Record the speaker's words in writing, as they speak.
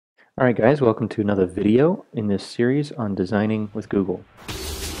Alright guys, welcome to another video in this series on designing with Google.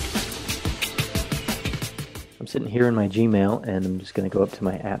 I'm sitting here in my Gmail and I'm just going to go up to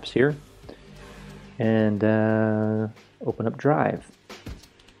my apps here and open up Drive.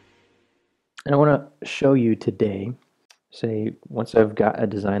 And I want to show you today, say once I've got a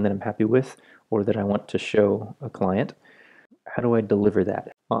design that I'm happy with or that I want to show a client, how do I deliver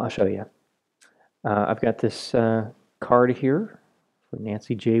that? Well, I'll show you. I've got this card here for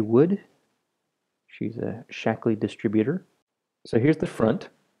Nancy J. Wood. She's a Shackley distributor. So here's the front,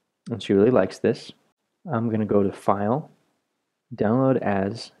 and she really likes this. I'm going to go to File, Download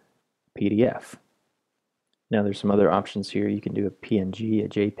as PDF. Now there's some other options here. You can do a PNG, a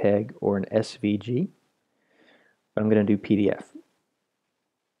JPEG, or an SVG, but I'm going to do PDF.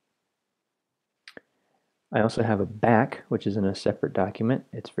 I also have a back, which is in a separate document.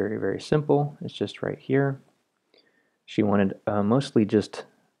 It's very, very simple. It's just right here. She wanted mostly just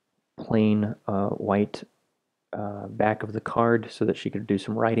plain white back of the card so that she could do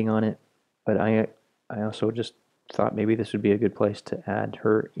some writing on it. But I also just thought maybe this would be a good place to add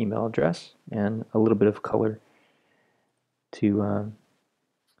her email address and a little bit of color to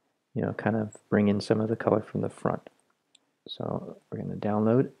kind of bring in some of the color from the front. So we're going to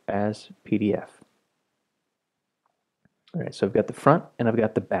download as PDF. Alright, so I've got the front and I've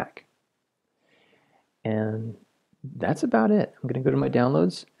got the back. And that's about it. I'm going to go to my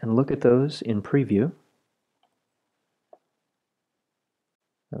downloads and look at those in preview.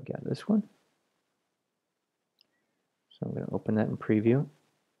 I've got this one. So I'm going to open that in preview. You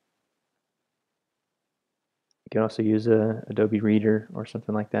can also use a Adobe Reader or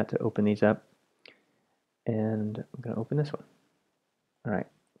something like that to open these up. And I'm going to open this one. Alright,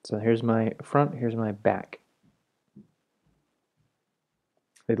 so here's my front, here's my back.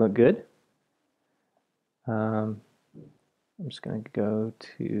 They look good. I'm just going to go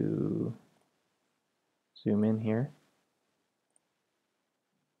to zoom in here.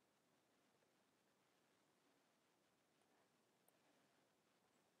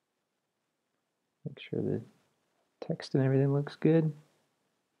 Make sure the text and everything looks good.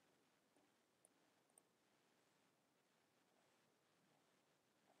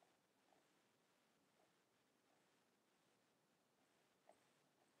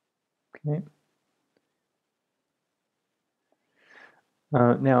 Okay.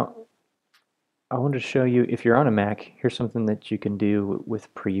 Now, I want to show you, if you're on a Mac, here's something that you can do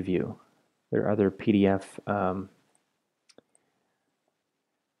with Preview. There are other PDF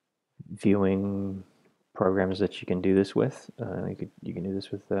viewing programs that you can do this with. You can do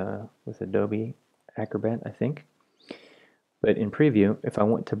this with Adobe Acrobat, I think. But in Preview, if I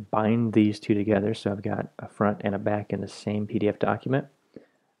want to bind these two together, so I've got a front and a back in the same PDF document,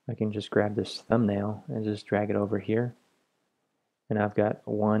 I can just grab this thumbnail and just drag it over here. And I've got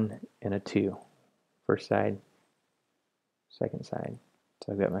a 1 and a 2, first side, second side.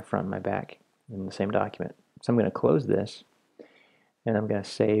 So I've got my front and my back in the same document. So I'm going to close this, and I'm going to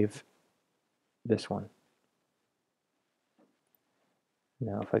save this one.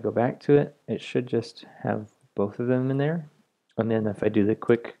 Now if I go back to it, it should just have both of them in there. And then if I do the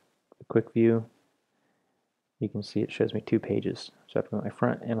quick view, you can see it shows me 2 pages. So I've got my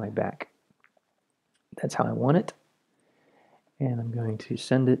front and my back. That's how I want it. And I'm going to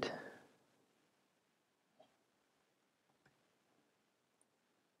send it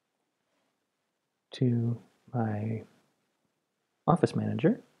to my office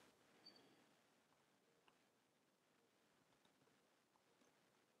manager.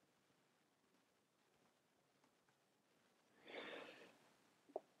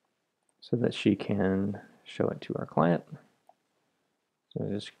 So that she can show it to our client. So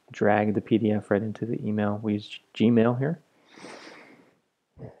I just drag the PDF right into the email. We use Gmail here.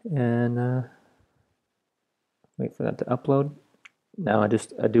 And wait for that to upload. Now I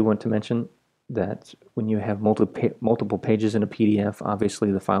do want to mention that when you have multiple pages in a PDF,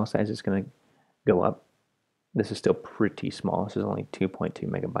 obviously the file size is going to go up. This is still pretty small. This is only 2.2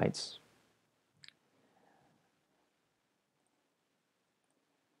 megabytes.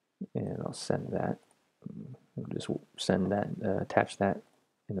 And I'll send that. I'll just send that, attach that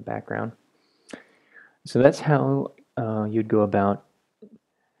in the background. So that's how you'd go about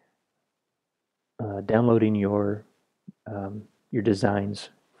downloading your designs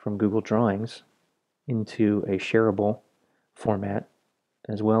from Google Drawings into a shareable format,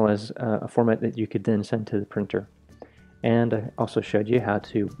 as well as a format that you could then send to the printer. And I also showed you how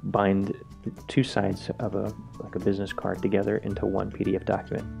to bind 2 sides of a business card together into one PDF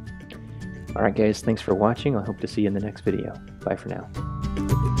document. Alright guys, thanks for watching. I hope to see you in the next video. Bye for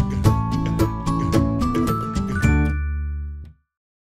now.